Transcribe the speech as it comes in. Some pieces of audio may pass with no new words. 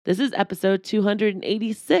This is episode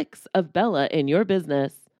 286 of Bella in Your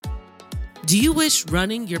Business. Do you wish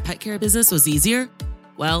running your pet care business was easier?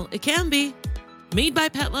 Well, it can be. Made by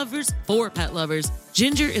pet lovers for pet lovers,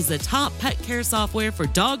 Ginger is the top pet care software for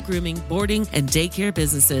dog grooming, boarding, and daycare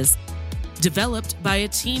businesses. Developed by a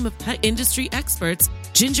team of pet industry experts,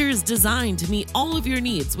 Ginger is designed to meet all of your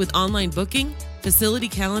needs with online booking, facility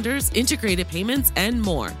calendars, integrated payments, and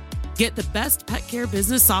more. Get the best pet care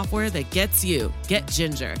business software that gets you. Get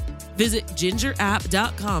Ginger. Visit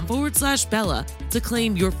gingerapp.com/Bella to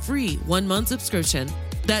claim your free 1-month subscription.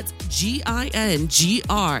 That's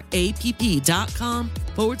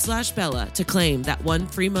gingerapp.com/Bella to claim that 1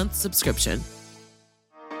 free month subscription.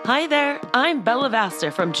 Hi there, I'm Bella Vasta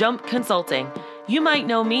from Jump Consulting. You might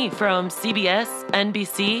know me from CBS,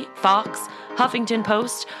 NBC, Fox, Huffington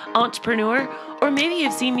Post, Entrepreneur, or maybe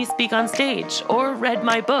you've seen me speak on stage or read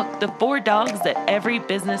my book, The 4 Dogs That Every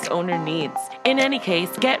Business Owner Needs. In any case,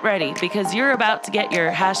 get ready because you're about to get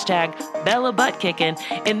your hashtag Bella butt kicking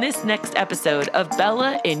in this next episode of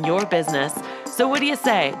Bella in Your Business. So what do you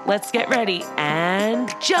say? Let's get ready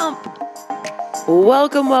and jump.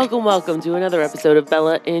 Welcome to another episode of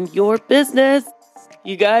Bella in Your Business.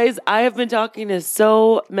 You guys, I have been talking to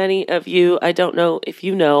so many of you. I don't know if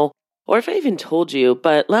you know, or if I even told you,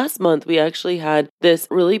 but last month we actually had this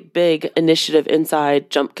really big initiative inside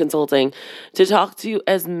Jump Consulting to talk to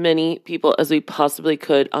as many people as we possibly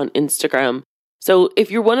could on Instagram. So if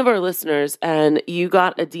you're one of our listeners and you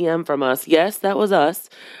got a DM from us, yes, that was us.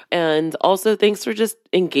 And also thanks for just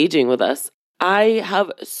engaging with us. I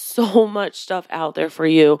have so much stuff out there for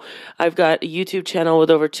you. I've got a YouTube channel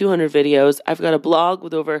with over 200 videos. I've got a blog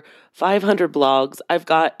with over 500 blogs. I've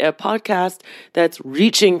got a podcast that's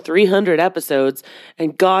reaching 300 episodes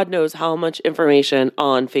and God knows how much information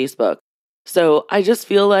on Facebook. So I just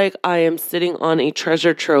feel like I am sitting on a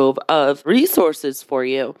treasure trove of resources for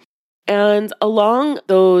you. And along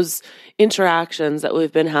those interactions that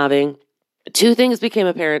we've been having, 2 things became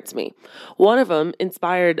apparent to me. One of them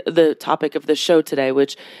inspired the topic of the show today,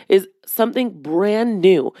 which is something brand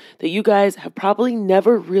new that you guys have probably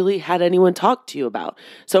never really had anyone talk to you about.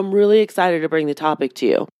 So I'm really excited to bring the topic to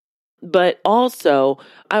you. But also,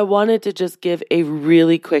 I wanted to just give a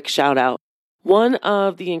really quick shout out. One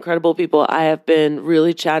of the incredible people I have been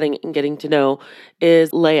really chatting and getting to know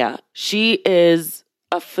is Leah. She is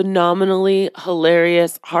a phenomenally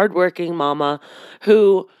hilarious, hardworking mama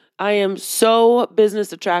who I am so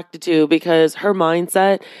business attracted to because her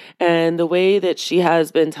mindset and the way that she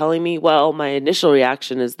has been telling me, well, my initial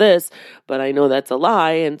reaction is this, but I know that's a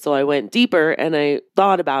lie. And so I went deeper and I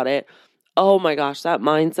thought about it. Oh my gosh, that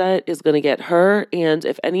mindset is going to get her. And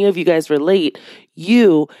if any of you guys relate,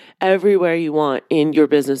 you everywhere you want in your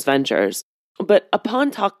business ventures. But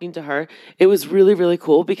upon talking to her, it was really, really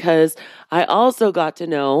cool because I also got to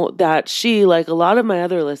know that she, like a lot of my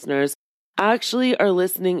other listeners, actually are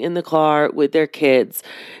listening in the car with their kids.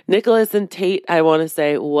 Nicholas and Tate, I want to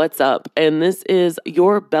say, what's up? And this is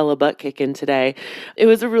your Bella butt kicking today. It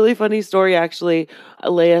was a really funny story, actually.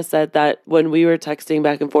 Leah said that when we were texting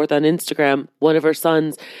back and forth on Instagram, one of her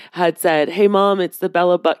sons had said, "Hey mom, it's the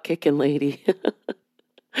Bella butt kicking lady."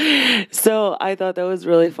 So I thought that was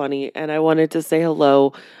really funny and I wanted to say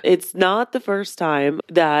hello. It's not the first time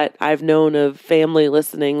that I've known of family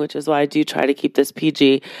listening, which is why I do try to keep this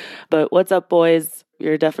PG. But what's up, boys?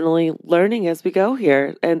 You're definitely learning as we go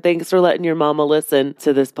here. And thanks for letting your mama listen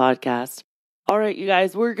to this podcast. All right, you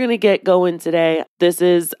guys, we're going to get going today. This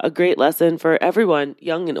is a great lesson for everyone,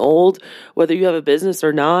 young and old, whether you have a business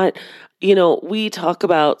or not. You know, we talk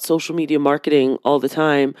about social media marketing all the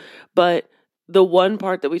time, but the one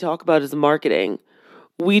part that we talk about is marketing.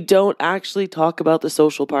 We don't actually talk about the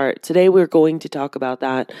social part. Today, we're going to talk about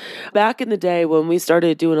that. Back in the day when we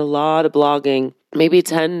started doing a lot of blogging, maybe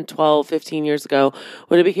 10, 12, 15 years ago,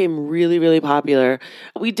 when it became really, really popular,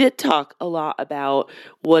 we did talk a lot about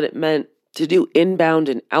what it meant to do inbound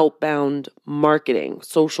and outbound marketing,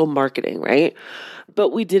 social marketing, right?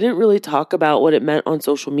 But we didn't really talk about what it meant on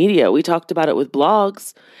social media. We talked about it with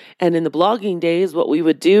blogs. And in the blogging days, what we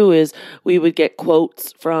would do is we would get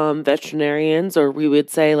quotes from veterinarians, or we would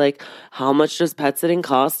say like, how much does pet sitting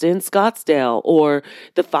cost in Scottsdale? Or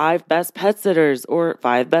the 5 best pet sitters, or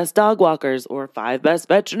 5 best dog walkers, or 5 best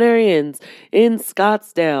veterinarians in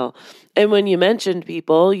Scottsdale. And when you mentioned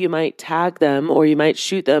people, you might tag them or you might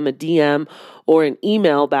shoot them a DM or an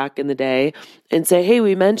email back in the day and say, hey,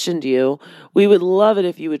 we mentioned you. We would love it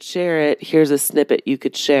if you would share it. Here's a snippet you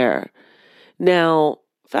could share. Now,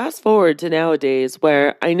 fast forward to nowadays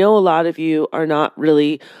where I know a lot of you are not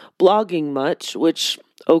really blogging much, which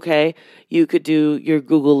Okay, you could do your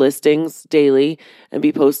Google listings daily and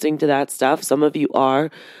be posting to that stuff. Some of you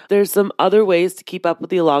are. There's some other ways to keep up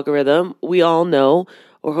with the algorithm. We all know,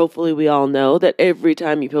 or hopefully we all know, that every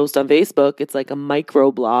time you post on Facebook, it's like a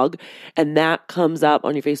micro blog, and that comes up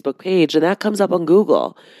on your Facebook page, and that comes up on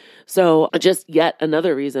Google. So just yet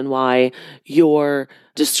another reason why your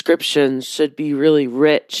descriptions should be really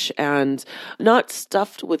rich and not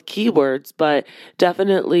stuffed with keywords, but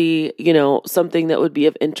definitely, something that would be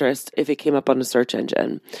of interest if it came up on a search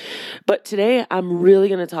engine. But today I'm really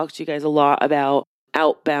going to talk to you guys a lot about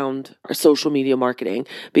outbound or social media marketing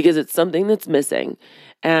because it's something that's missing.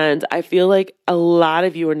 And I feel like a lot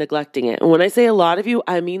of you are neglecting it. And when I say a lot of you,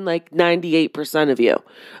 I mean like 98% of you.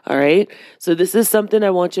 All right. So this is something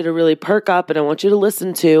I want you to really perk up and I want you to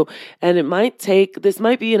listen to. And this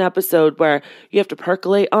might be an episode where you have to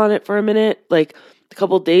percolate on it for a minute, like a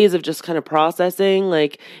couple of days of just kind of processing,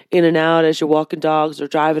 like in and out as you're walking dogs or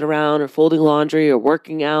driving around or folding laundry or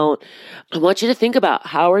working out. I want you to think about,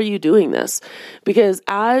 how are you doing this? Because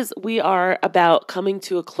as we are about coming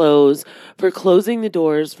to a close for closing the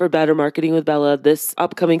doors for Better Marketing with Bella this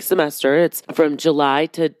upcoming semester, it's from July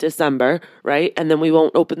to December, right? And then we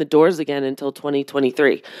won't open the doors again until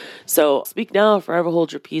 2023. So speak now or forever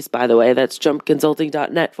hold your peace, by the way. That's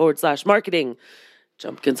jumpconsulting.net/marketing.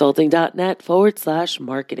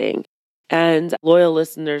 jumpconsulting.net/marketing. And loyal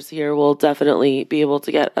listeners here will definitely be able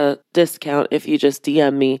to get a discount if you just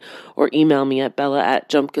DM me or email me at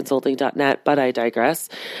bella@jumpconsulting.net, but I digress.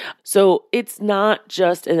 So it's not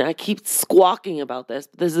just, and I keep squawking about this,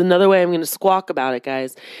 but this is another way I'm going to squawk about it,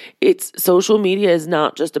 guys. Social media is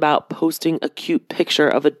not just about posting a cute picture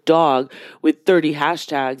of a dog with 30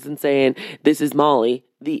 hashtags and saying, "This is Molly,"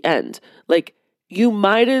 the end. Like, you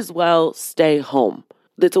might as well stay home.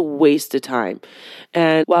 That's a waste of time.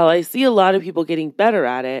 And while I see a lot of people getting better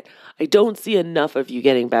at it, I don't see enough of you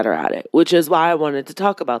getting better at it, which is why I wanted to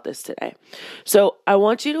talk about this today. So I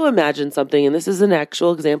want you to imagine something, and this is an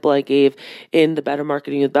actual example I gave in the Better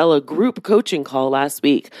Marketing with Bella group coaching call last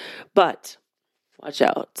week. But watch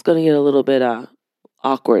out. It's going to get a little bit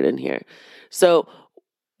awkward in here. So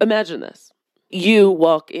imagine this. You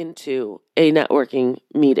walk into a networking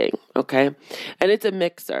meeting, okay? And it's a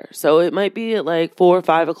mixer. So it might be at like 4 or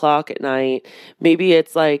 5 o'clock at night. Maybe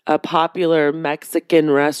it's like a popular Mexican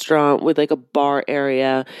restaurant with like a bar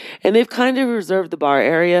area. And they've kind of reserved the bar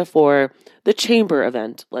area for the chamber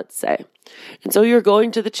event, let's say. And so you're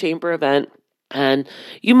going to the chamber event. And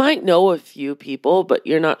you might know a few people, but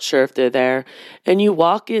you're not sure if they're there. And you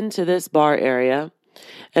walk into this bar area.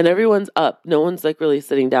 And everyone's up. No one's like really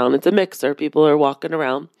sitting down. It's a mixer. People are walking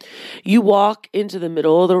around. You walk into the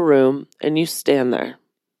middle of the room and you stand there.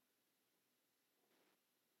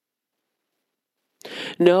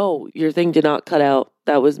 No, your thing did not cut out.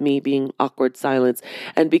 That was me being awkward silence.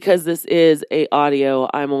 And because this is a audio,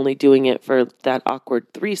 I'm only doing it for that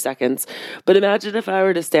awkward 3 seconds. But imagine if I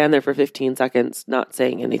were to stand there for 15 seconds, not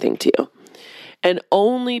saying anything to you. And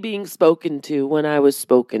only being spoken to when I was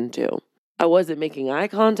spoken to. I wasn't making eye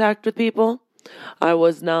contact with people. I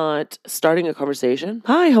was not starting a conversation.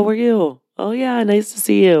 "Hi, how are you? Oh yeah, nice to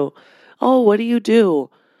see you. Oh, what do you do?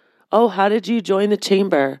 Oh, how did you join the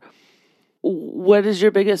chamber? What is your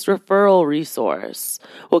biggest referral resource?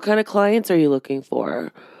 What kind of clients are you looking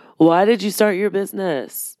for? Why did you start your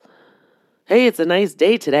business? Hey, it's a nice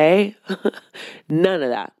day today." None of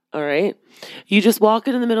that, all right? You just walk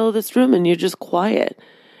in the middle of this room and you're just quiet.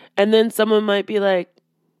 And then someone might be like,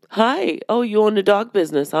 "Hi, oh, you own a dog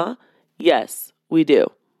business, huh?" "Yes, we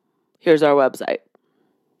do. Here's our website."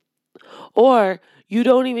 Or you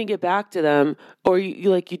don't even get back to them, or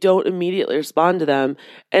you don't immediately respond to them,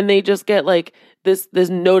 and they just get like this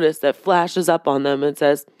notice that flashes up on them and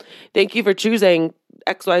says, "Thank you for choosing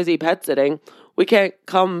XYZ Pet Sitting. We can't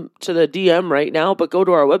come to the DM right now, but go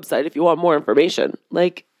to our website if you want more information."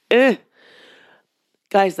 Like,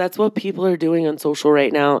 Guys, that's what people are doing on social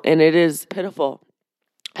right now, and it is pitiful.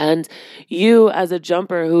 And you, as a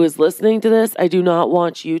jumper who is listening to this, I do not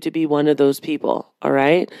want you to be one of those people, all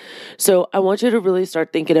right? So I want you to really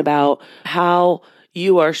start thinking about how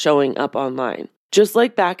you are showing up online. Just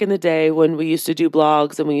like back in the day when we used to do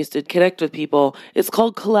blogs and we used to connect with people, it's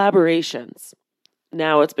called collaborations.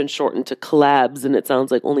 Now it's been shortened to collabs, and it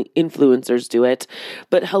sounds like only influencers do it.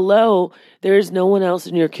 But hello, there is no one else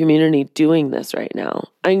in your community doing this right now.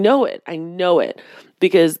 I know it.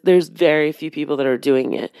 Because there's very few people that are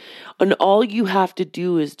doing it. And all you have to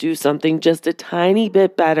do is do something just a tiny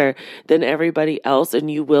bit better than everybody else, and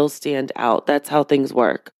you will stand out. That's how things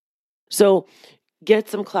work. So get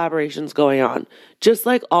some collaborations going on. Just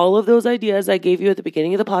like all of those ideas I gave you at the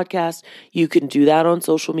beginning of the podcast, you can do that on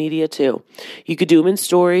social media too. You could do them in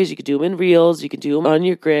stories, you could do them in reels, you could do them on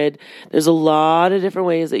your grid. There's a lot of different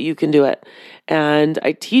ways that you can do it. And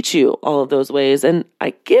I teach you all of those ways, and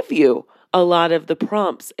I give you a lot of the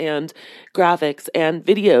prompts and graphics and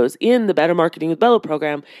videos in the Better Marketing with Bella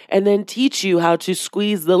program, and then teach you how to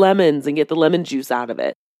squeeze the lemons and get the lemon juice out of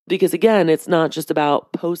it. Because again, it's not just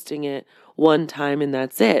about posting it one time and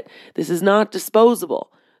that's it. This is not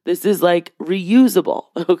disposable. This is like reusable,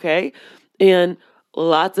 okay? And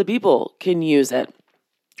lots of people can use it.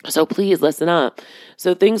 So please listen up.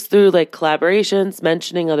 So things through like collaborations,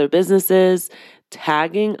 mentioning other businesses,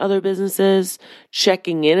 tagging other businesses,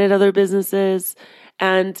 checking in at other businesses.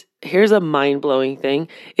 And here's a mind-blowing thing.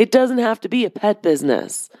 It doesn't have to be a pet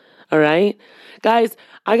business, all right? Guys,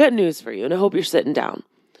 I got news for you, and I hope you're sitting down.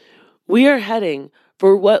 We are heading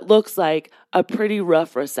for what looks like a pretty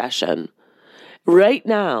rough recession. Right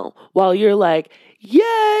now, while you're like, yay,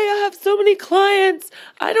 I have so many clients.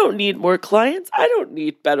 I don't need more clients. I don't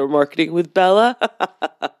need Better Marketing with Bella.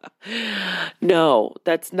 No,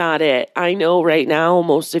 that's not it. I know right now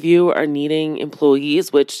most of you are needing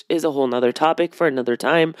employees, which is a whole nother topic for another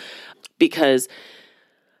time, because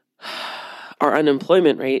our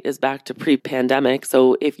unemployment rate is back to pre-pandemic.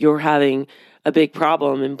 So if you're having a big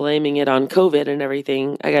problem and blaming it on COVID and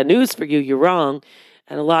everything, I got news for you. You're wrong.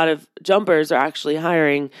 And a lot of jumpers are actually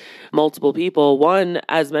hiring multiple people, one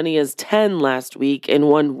as many as 10 last week in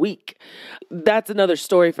 1 week. That's another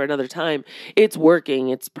story for another time. It's working.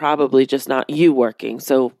 It's probably just not you working.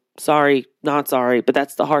 So sorry, not sorry, but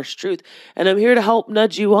that's the harsh truth. And I'm here to help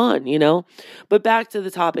nudge you on, But back to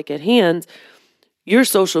the topic at hand. Your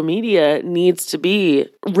social media needs to be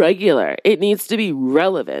regular. It needs to be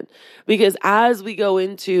relevant, because as we go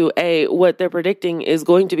into what they're predicting is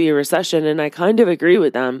going to be a recession, and I kind of agree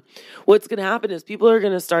with them, what's going to happen is people are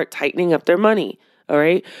going to start tightening up their money. All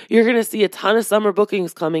right. You're going to see a ton of summer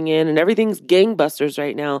bookings coming in, and everything's gangbusters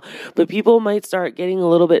right now, but people might start getting a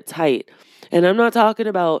little bit tight. And I'm not talking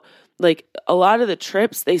about like a lot of the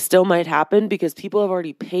trips, they still might happen because people have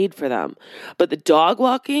already paid for them. But the dog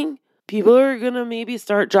walking, people are going to maybe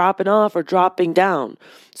start dropping off or dropping down.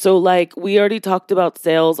 So like we already talked about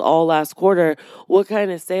sales all last quarter. What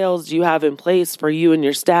kind of sales do you have in place for you and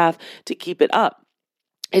your staff to keep it up?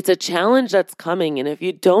 It's a challenge that's coming. And if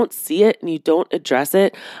you don't see it and you don't address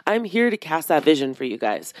it, I'm here to cast that vision for you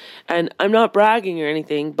guys. And I'm not bragging or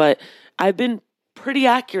anything, but I've been pretty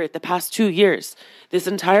accurate the past 2 years. This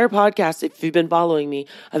entire podcast, if you've been following me,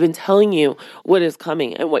 I've been telling you what is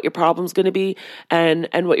coming and what your problem's going to be and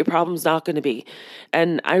what your problem's not going to be.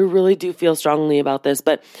 And I really do feel strongly about this,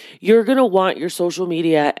 but you're going to want your social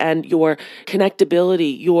media and your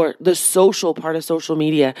connectability, the social part of social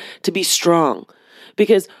media to be strong,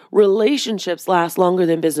 because relationships last longer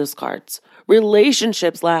than business cards.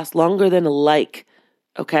 Relationships last longer than a like.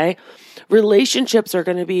 Okay. Relationships are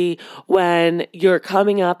going to be when you're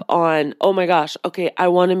coming up on, oh my gosh, okay, I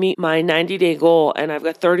want to meet my 90-day goal and I've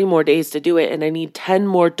got 30 more days to do it and I need 10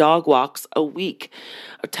 more dog walks a week,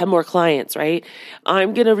 or 10 more clients, right?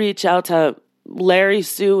 I'm going to reach out to Larry,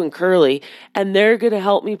 Sue, and Curly, and they're going to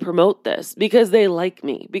help me promote this because they like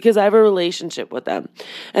me, because I have a relationship with them.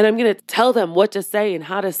 And I'm going to tell them what to say and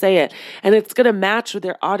how to say it. And it's going to match with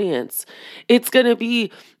their audience. It's going to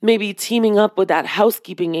be maybe teaming up with that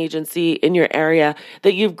housekeeping agency in your area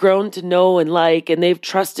that you've grown to know and like, and they've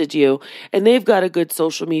trusted you, and they've got a good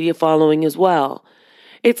social media following as well.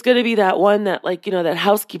 It's going to be that one that that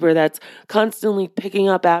housekeeper that's constantly picking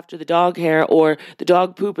up after the dog hair or the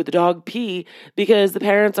dog poop or the dog pee because the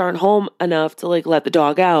parents aren't home enough to let the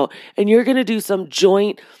dog out. And you're going to do some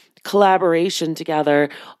joint collaboration together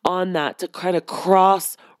on that to kind of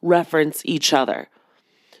cross-reference each other,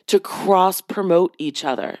 to cross-promote each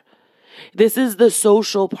other. This is the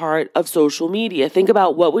social part of social media. Think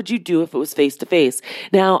about what would you do if it was face-to-face.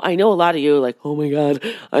 Now, I know a lot of you are like, oh my God,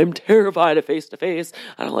 I'm terrified of face-to-face.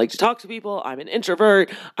 I don't like to talk to people. I'm an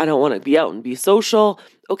introvert. I don't want to be out and be social.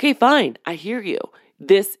 Okay, fine. I hear you.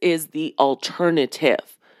 This is the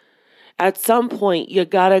alternative. At some point, you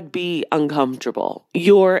gotta be uncomfortable.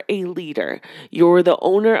 You're a leader. You're the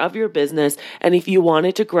owner of your business. And if you want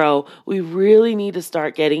it to grow, we really need to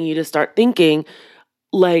start getting you to start thinking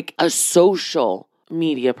like a social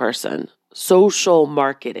media person, social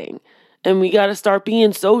marketing. And we got to start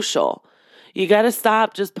being social. You got to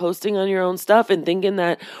stop just posting on your own stuff and thinking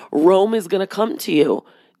that Rome is going to come to you.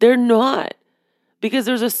 They're not, because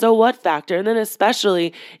there's a so what factor. And then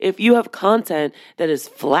especially if you have content that is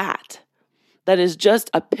flat, that is just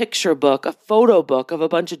a picture book, a photo book of a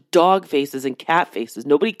bunch of dog faces and cat faces.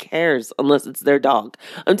 Nobody cares unless it's their dog.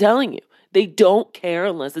 I'm telling you, they don't care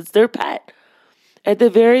unless it's their pet. At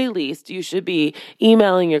the very least, you should be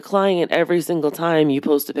emailing your client every single time you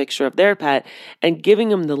post a picture of their pet and giving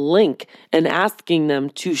them the link and asking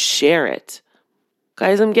them to share it.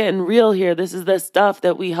 Guys, I'm getting real here. This is the stuff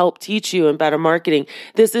that we help teach you in Better Marketing.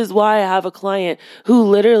 This is why I have a client who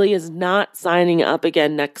literally is not signing up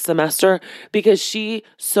again next semester because she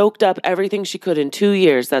soaked up everything she could in 2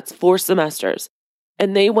 years. That's 4 semesters.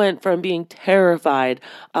 And they went from being terrified,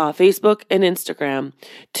 Facebook and Instagram,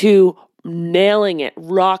 to nailing it,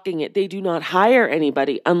 rocking it. They do not hire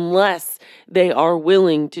anybody unless they are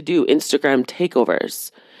willing to do Instagram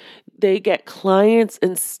takeovers. They get clients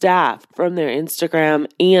and staff from their Instagram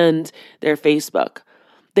and their Facebook.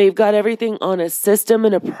 They've got everything on a system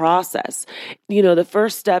and a process. The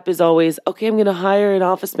first step is always, okay, I'm going to hire an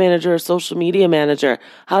office manager or social media manager.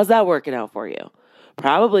 How's that working out for you?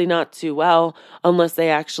 Probably not too well, unless they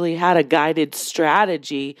actually had a guided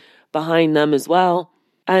strategy behind them as well.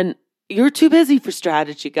 And you're too busy for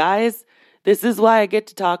strategy, guys. This is why I get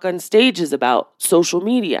to talk on stages about social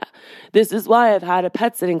media. This is why I've had a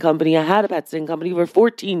pet sitting company. I had a pet sitting company for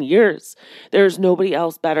 14 years. There's nobody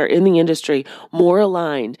else better in the industry, more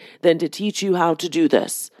aligned than to teach you how to do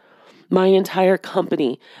this. My entire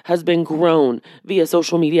company has been grown via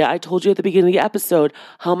social media. I told you at the beginning of the episode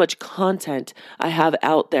how much content I have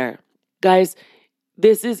out there. Guys,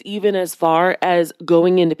 this is even as far as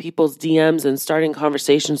going into people's DMs and starting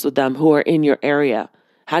conversations with them who are in your area.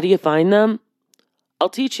 How do you find them? I'll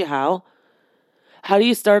teach you how. How do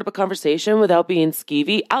you start up a conversation without being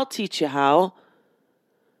skeevy? I'll teach you how.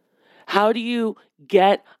 How do you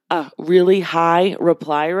get a really high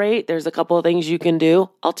reply rate? There's a couple of things you can do.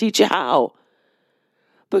 I'll teach you how.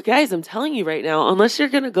 But guys, I'm telling you right now, unless you're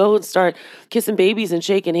going to go and start kissing babies and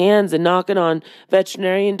shaking hands and knocking on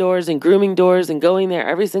veterinarian doors and grooming doors and going there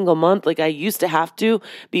every single month like I used to have to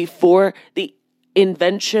before the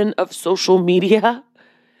invention of social media,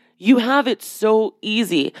 you have it so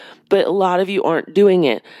easy, but a lot of you aren't doing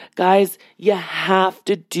it. Guys, you have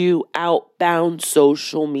to do outbound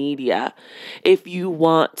social media. If you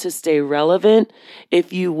want to stay relevant,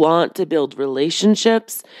 if you want to build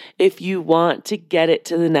relationships, if you want to get it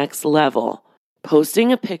to the next level.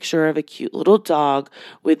 Posting a picture of a cute little dog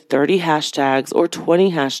with 30 hashtags or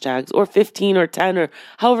 20 hashtags or 15 or 10 or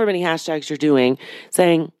however many hashtags you're doing,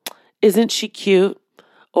 saying, "Isn't she cute?"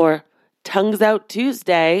 or "Tongues Out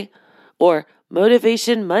Tuesday," or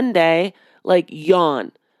 "Motivation Monday," like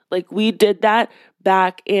yawn. Like we did that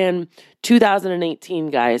back in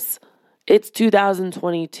 2018, guys. It's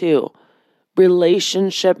 2022.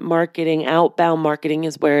 Relationship marketing, outbound marketing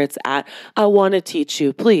is where it's at. I want to teach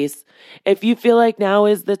you. Please, if you feel like now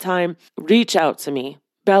is the time, reach out to me.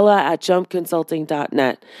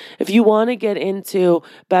 Bella@jumpconsulting.net. If you want to get into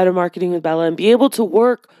Better Marketing with Bella and be able to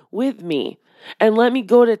work with me, and let me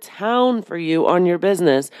go to town for you on your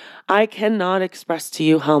business, I cannot express to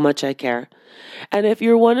you how much I care. And if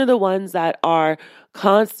you're one of the ones that are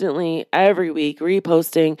constantly every week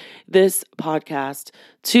reposting this podcast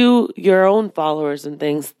to your own followers and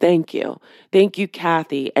things, thank you. Thank you,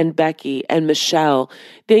 Kathy and Becky and Michelle.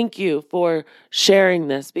 Thank you for sharing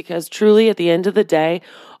this, because truly at the end of the day,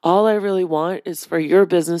 all I really want is for your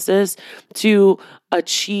businesses to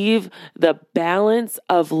achieve the balance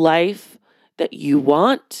of life that you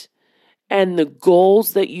want and the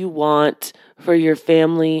goals that you want for your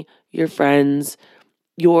family, your friends,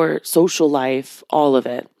 your social life, all of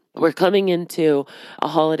it. We're coming into a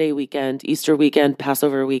holiday weekend, Easter weekend,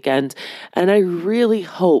 Passover weekend, and I really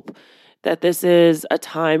hope that this is a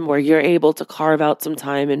time where you're able to carve out some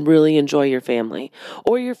time and really enjoy your family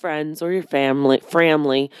or your friends or your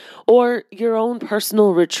family or your own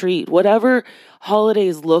personal retreat, whatever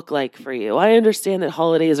holidays look like for you. I understand that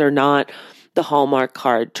holidays are not the Hallmark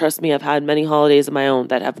card. Trust me, I've had many holidays of my own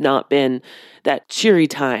that have not been that cheery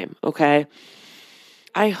time, okay?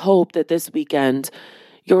 I hope that this weekend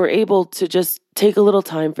you're able to just take a little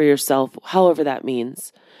time for yourself, however that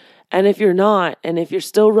means. And if you're not, and if you're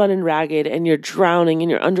still running ragged and you're drowning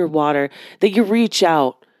and you're underwater, that you reach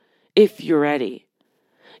out if you're ready.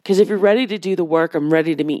 Because if you're ready to do the work, I'm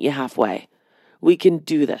ready to meet you halfway. We can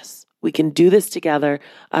do this. We can do this together.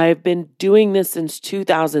 I've been doing this since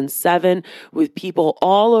 2007 with people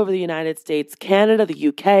all over the United States, Canada, the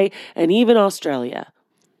UK, and even Australia.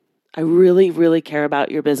 I really, really care about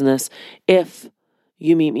your business if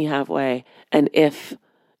you meet me halfway and if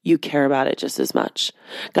you care about it just as much.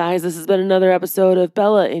 Guys, this has been another episode of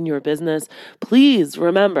Bella in Your Business. Please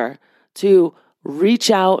remember to reach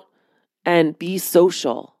out and be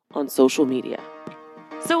social. on social media.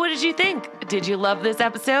 So what did you think? Did you love this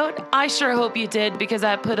episode? I sure hope you did, because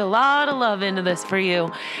I put a lot of love into this for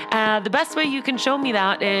you. The best way you can show me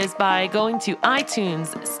that is by going to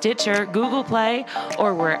iTunes, Stitcher, Google Play,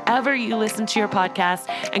 or wherever you listen to your podcast,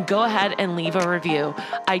 and go ahead and leave a review.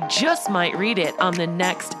 I just might read it on the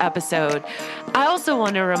next episode. I also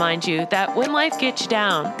want to remind you that when life gets you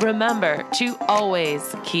down, remember to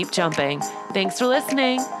always keep jumping. Thanks for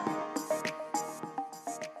listening.